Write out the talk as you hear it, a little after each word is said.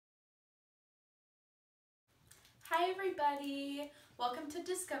Hi everybody! Welcome to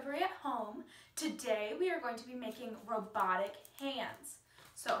Discovery at Home. Today we are going to be making robotic hands.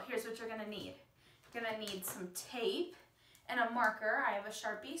 So here's what you're going to need. You're going to need some tape and a marker. I have a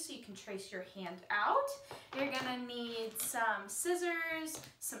Sharpie so you can trace your hand out. You're going to need some scissors,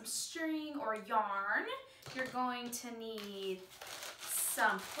 some string or yarn. You're going to need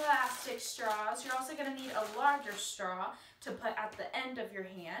some plastic straws. You're also going to need a larger straw to put at the end of your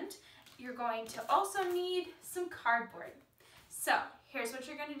hand. You're going to also need some cardboard. So here's what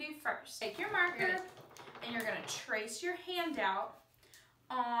you're going to do first. Take your marker and you're going to trace your hand out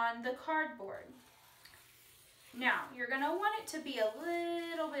on the cardboard. Now you're going to want it to be a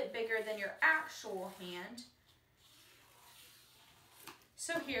little bit bigger than your actual hand.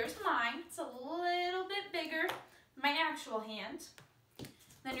 So here's mine. It's a little bit bigger than my actual hand.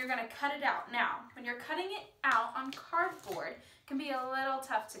 Then you're going to cut it out. Now, when you're cutting it out on cardboard, it can be a little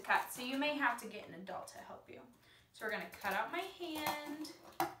tough to cut, so you may have to get an adult to help you. So we're going to cut out my hand.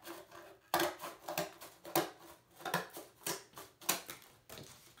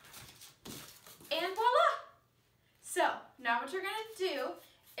 And voila! So, now what you're going to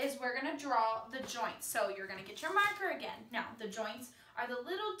do is we're going to draw the joints. So you're going to get your marker again. Now, the joints are the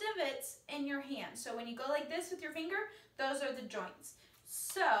little divots in your hand. So when you go like this with your finger, those are the joints.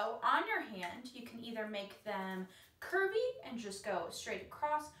 So on your hand, you can either make them curvy and just go straight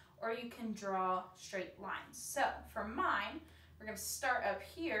across, or you can draw straight lines. So for mine, we're going to start up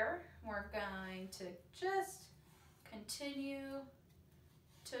here. We're going to just continue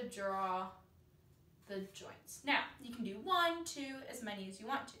to draw the joints. Now, you can do 1, 2, as many as you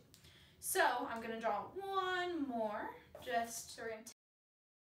want to. So I'm going to draw one more, just so we're going to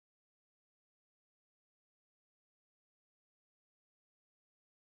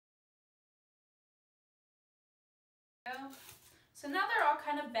So now they're all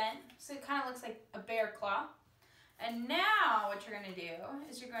kind of bent, so it kind of looks like a bear claw. And now what you're going to do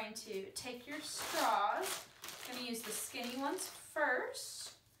is you're going to take your straws, you're going to use the skinny ones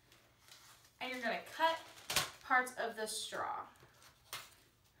first, and you're going to cut parts of the straw.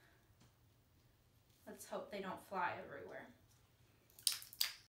 Let's hope they don't fly everywhere.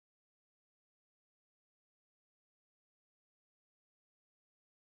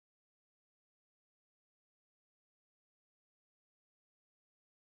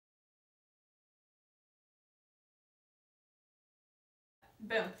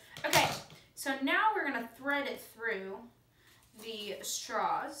 Boom. Okay, so now we're going to thread it through the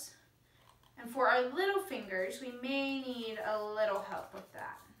straws. And for our little fingers, we may need a little help with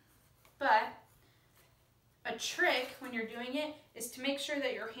that. But a trick when you're doing it is to make sure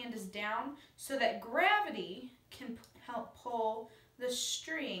that your hand is down so that gravity can help pull the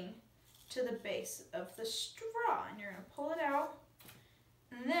string to the base of the straw. And you're going to pull it out.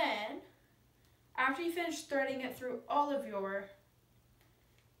 And then, after you finish threading it through all of your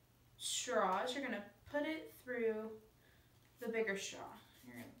straws, you're going to put it through the bigger straw.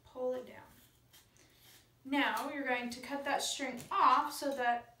 You're going to pull it down. Now you're going to cut that string off so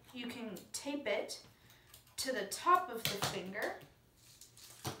that you can tape it to the top of the finger.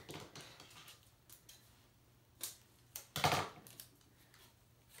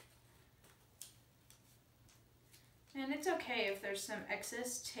 And it's okay if there's some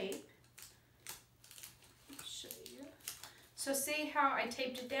excess tape. I'll show you. So see how I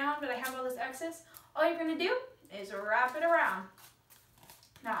taped it down, but I have all this excess? All you're going to do is wrap it around.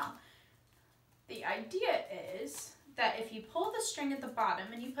 Now, the idea is that if you pull the string at the bottom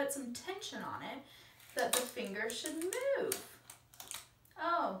and you put some tension on it, that the finger should move.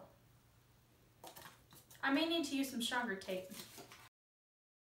 Oh, I may need to use some stronger tape.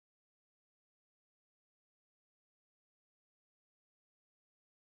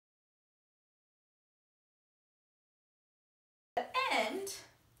 And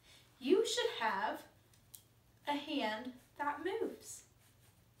you should have a hand that moves.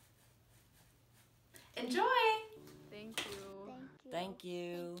 Enjoy! Thank you. Thank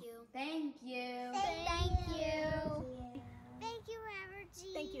you. Thank you. Thank you. Thank you,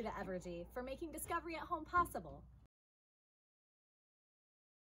 Evergy. Thank you to Evergy for making Discovery at Home possible.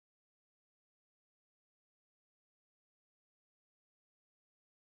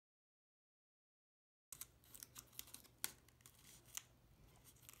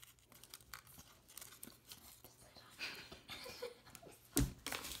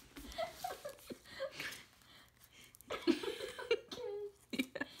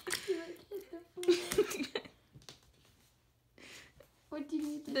 What do you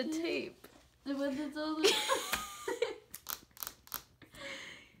need to The do? tape. What is all the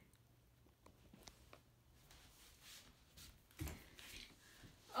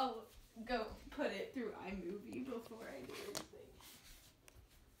Oh, go. Put put it through iMovie before I do.